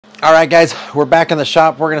All right, guys, we're back in the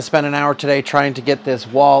shop. We're gonna spend an hour today trying to get this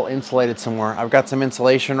wall insulated somewhere. I've got some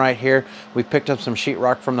insulation right here. We picked up some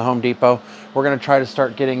sheetrock from the Home Depot. We're gonna try to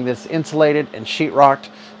start getting this insulated and sheetrocked,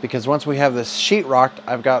 because once we have this sheetrocked,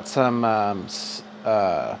 I've got some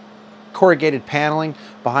corrugated paneling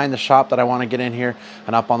behind the shop that I wanna get in here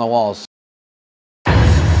and up on the walls.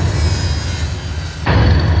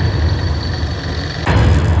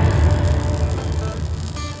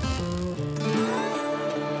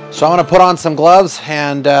 So I'm gonna put on some gloves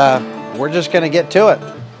and we're just gonna get to it.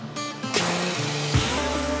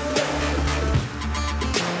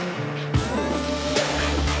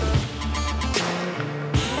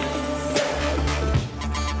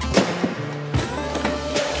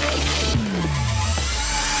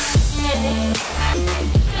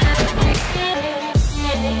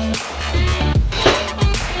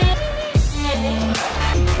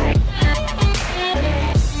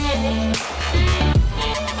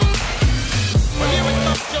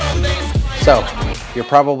 So, you're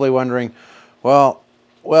probably wondering, well,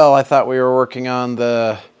 I thought we were working on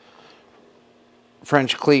the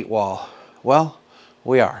French cleat wall. Well,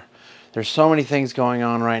 we are. There's so many things going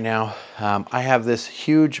on right now. I have this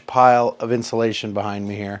huge pile of insulation behind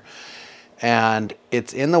me here, and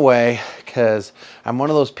it's in the way because I'm one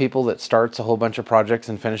of those people that starts a whole bunch of projects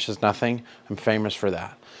and finishes nothing. I'm famous for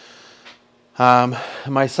that.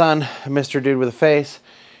 My son, Mr. Dude with a Face,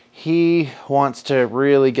 he wants to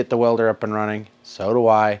really get the welder up and running. So do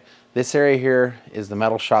I. This area here is the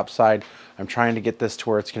metal shop side. I'm trying to get this to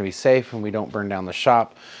where it's going to be safe and we don't burn down the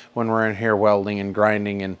shop when we're in here welding and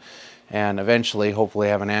grinding, and eventually hopefully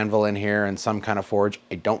have an anvil in here and some kind of forge.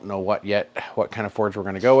 I don't know what yet, what kind of forge we're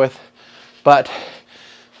going to go with. But,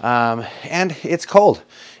 and it's cold.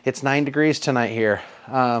 It's 9 degrees tonight here.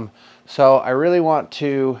 So I really want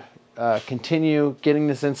to continue getting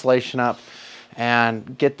this insulation up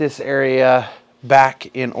and get this area back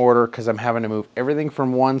in order, because I'm having to move everything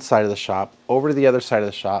from one side of the shop over to the other side of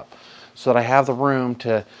the shop so that I have the room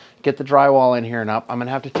to get the drywall in here and up. I'm gonna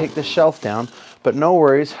have to take this shelf down, but no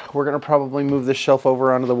worries. We're gonna probably move this shelf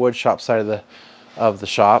over onto the wood shop side of the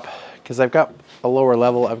shop, because I've got a lower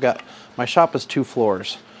level. My shop is 2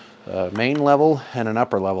 floors, a main level and an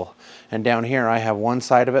upper level. And down here I have one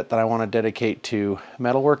side of it that I want to dedicate to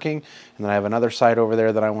metalworking, and then I have another side over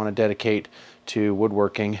there that I want to dedicate to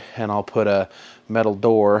woodworking, and I'll put a metal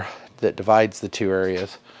door that divides the 2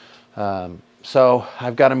 areas. So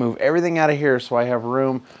I've got to move everything out of here so I have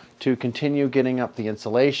room to continue getting up the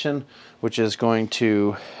insulation, which is going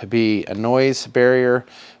to be a noise barrier,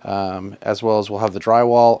 as well as we'll have the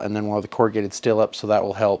drywall, and then we'll have the corrugated steel up, so that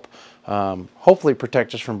will help hopefully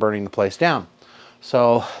protect us from burning the place down.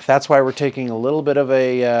 So that's why we're taking a little bit of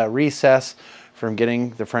a recess from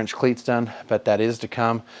getting the French cleats done, but that is to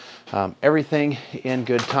come. Everything in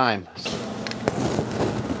good time.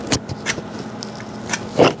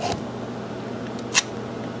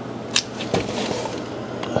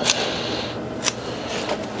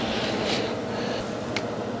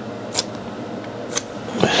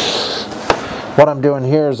 What I'm doing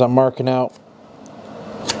here is I'm marking out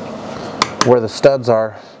where the studs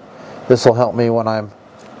are. This will help me when I'm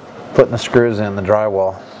putting the screws in the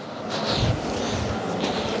drywall.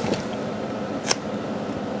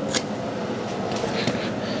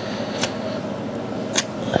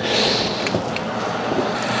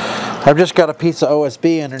 I've just got a piece of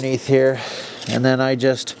OSB underneath here, and then I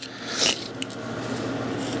just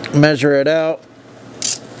measure it out,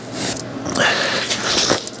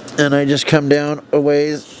 and I just come down a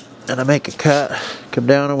ways and I make a cut, come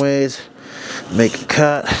down a ways, make a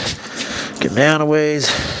cut, come down a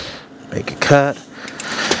ways, make a cut,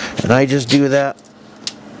 and I just do that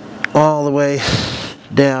all the way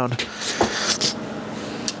down.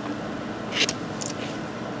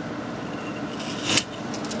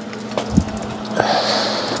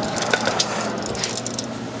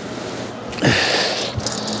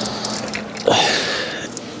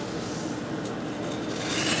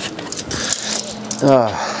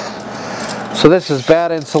 So this is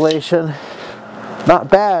bad insulation,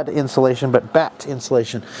 not bad insulation, but batt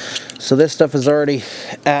insulation. So this stuff is already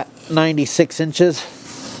at 96 inches,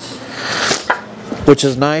 which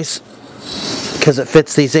is nice because it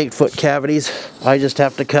fits these 8-foot cavities. I just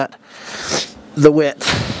have to cut the width,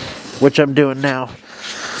 which I'm doing now.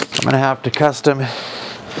 I'm going to have to custom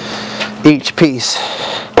each piece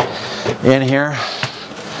in here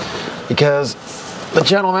because the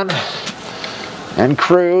gentleman and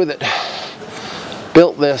crew that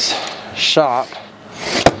built this shop,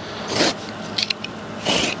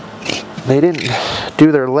 they didn't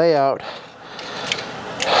do their layout.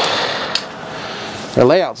 Their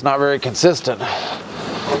layout's not very consistent.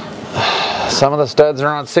 Some of the studs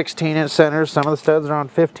are on 16-inch centers, some of the studs are on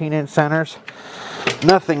 15-inch centers.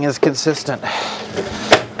 Nothing is consistent.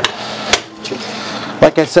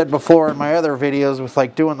 Like I said before in my other videos with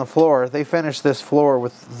like doing the floor, they finished this floor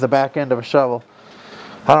with the back end of a shovel.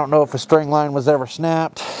 I don't know if a string line was ever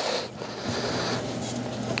snapped.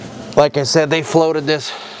 Like I said, they floated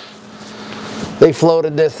this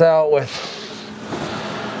out with,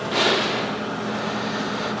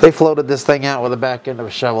 they floated this thing out with the back end of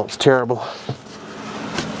a shovel. It's terrible.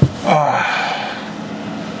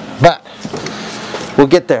 But we'll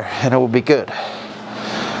get there and it will be good.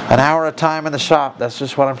 An hour of time in the shop, that's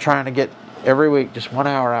just what I'm trying to get every week, just 1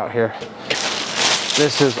 hour out here.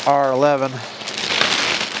 This is R11.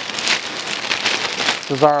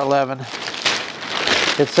 This is R11.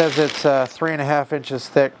 It says it's 3.5 inches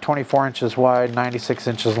thick, 24 inches wide, 96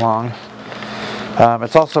 inches long.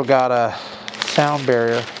 It's also got a sound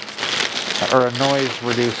barrier or a noise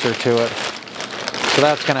reducer to it, so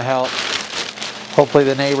that's going to help. Hopefully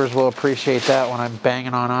the neighbors will appreciate that when I'm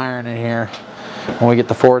banging on iron in here when we get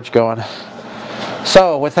the forge going.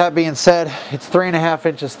 So with that being said, it's 3.5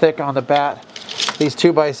 inches thick on the bat. These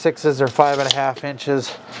 2x6s are 5.5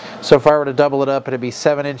 inches. So if I were to double it up, it'd be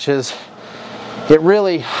 7 inches. It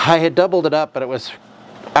really, I had doubled it up, but it was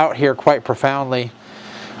out here quite profoundly.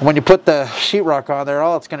 And when you put the sheetrock on there,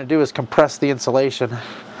 all it's going to do is compress the insulation.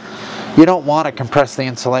 You don't want to compress the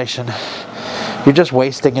insulation. You're just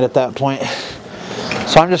wasting it at that point.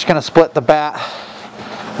 So I'm just going to split the bat.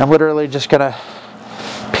 I'm literally just going to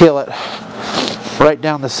peel it right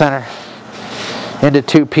down the center into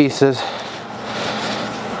 2 pieces.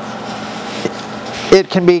 It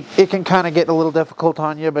can kind of get a little difficult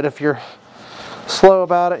on you, but if you're slow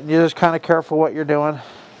about it and you're just kind of careful what you're doing,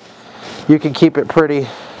 you can keep it pretty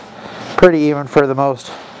even for the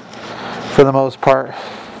most part.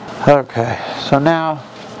 Okay, so now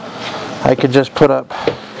I could just put up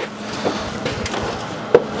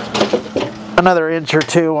another inch or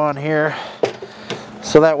 2 on here,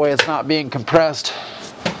 so that way it's not being compressed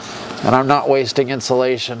and I'm not wasting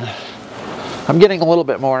insulation. I'm getting a little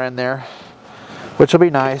bit more in there, which will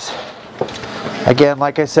be nice. Again,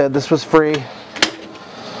 like I said, this was free,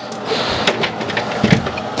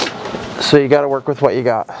 so you got to work with what you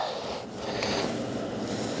got.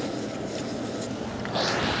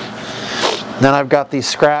 Then I've got these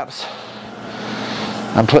scraps.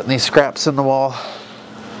 I'm putting these scraps in the wall,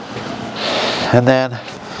 and then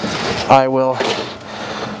I will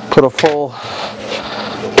put a full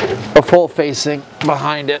facing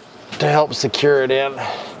behind it to help secure it in.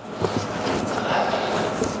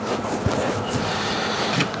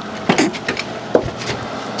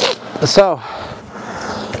 So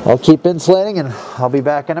I'll keep insulating and I'll be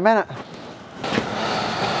back in a minute.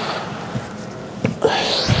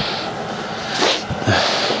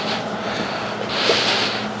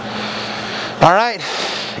 All right,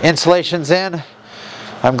 insulation's in.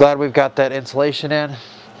 I'm glad we've got that insulation in.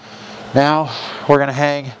 Now we're gonna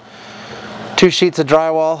hang 2 sheets of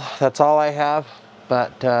drywall. That's all I have,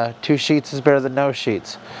 but 2 sheets is better than no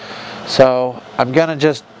sheets. So I'm gonna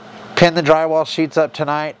just pin the drywall sheets up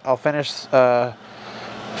tonight. I'll finish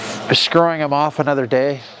screwing them off another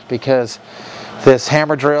day because this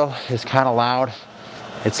hammer drill is kind of loud.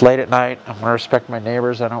 It's late at night. I'm gonna respect my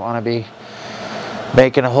neighbors. I don't want to be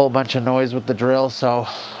making a whole bunch of noise with the drill, so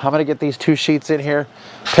I'm going to get these 2 sheets in here,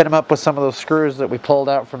 pin them up with some of those screws that we pulled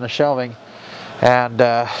out from the shelving, and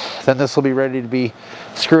then this will be ready to be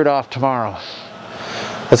screwed off tomorrow.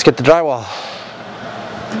 Let's get the drywall.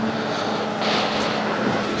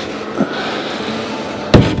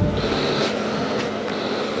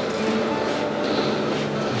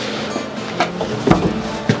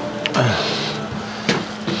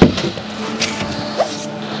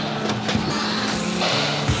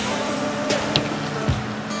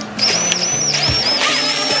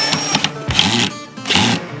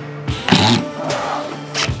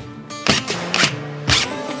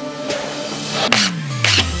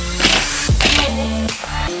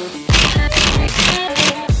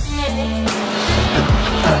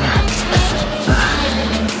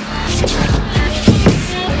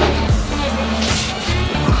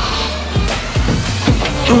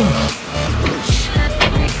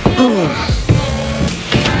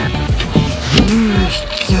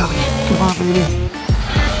 Come on, baby.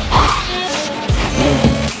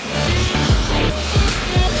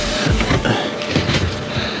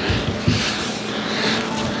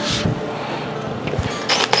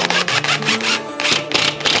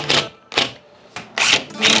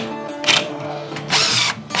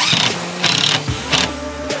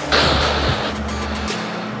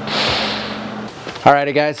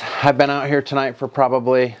 Alrighty guys, I've been out here tonight for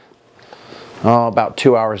probably about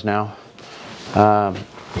 2 hours now.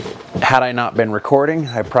 Had I not been recording,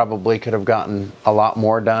 I probably could have gotten a lot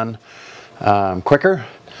more done quicker.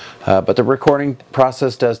 But the recording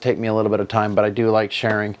process does take me a little bit of time, but I do like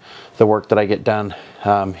sharing the work that I get done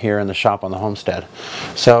here in the shop on the homestead.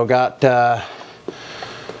 So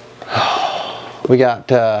we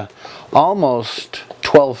got almost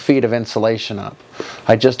 12 feet of insulation up.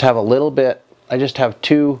 I just have a little bit, I just have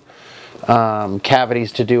 2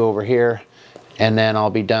 cavities to do over here, and then I'll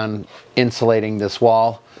be done insulating this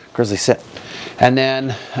wall. Grizzly, sit. And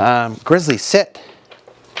then, Grizzly, sit.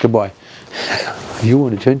 Good boy. You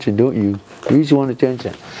want attention, don't you? You just want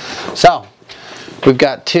attention. So, we've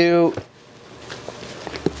got 2.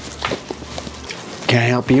 Can I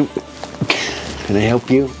help you? Can I help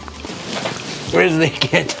you? Grizzly,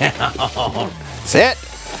 get down. Sit.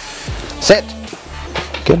 Sit.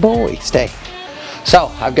 Good boy. Stay.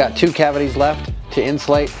 So, I've got 2 cavities left to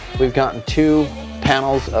insulate. We've gotten 2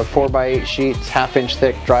 panels of 4x8 sheets, 1/2 inch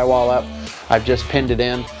thick drywall up. I've just pinned it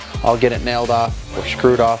in. I'll get it nailed off or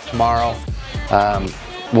screwed off tomorrow.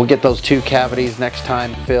 We'll get those 2 cavities next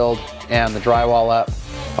time filled and the drywall up.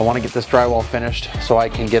 I want to get this drywall finished so I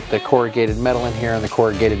can get the corrugated metal in here and the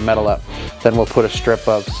corrugated metal up. Then we'll put a strip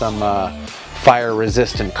of some fire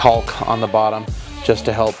resistant caulk on the bottom just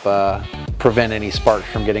to help prevent any sparks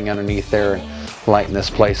from getting underneath there and lighten this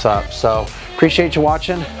place up. So appreciate you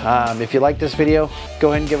watching. If you like this video,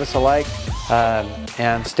 go ahead and give us a like,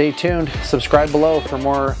 and stay tuned. Subscribe below for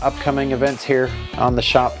more upcoming events here on the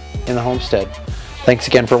shop in the homestead. Thanks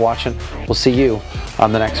again for watching. We'll see you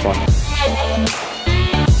on the next one.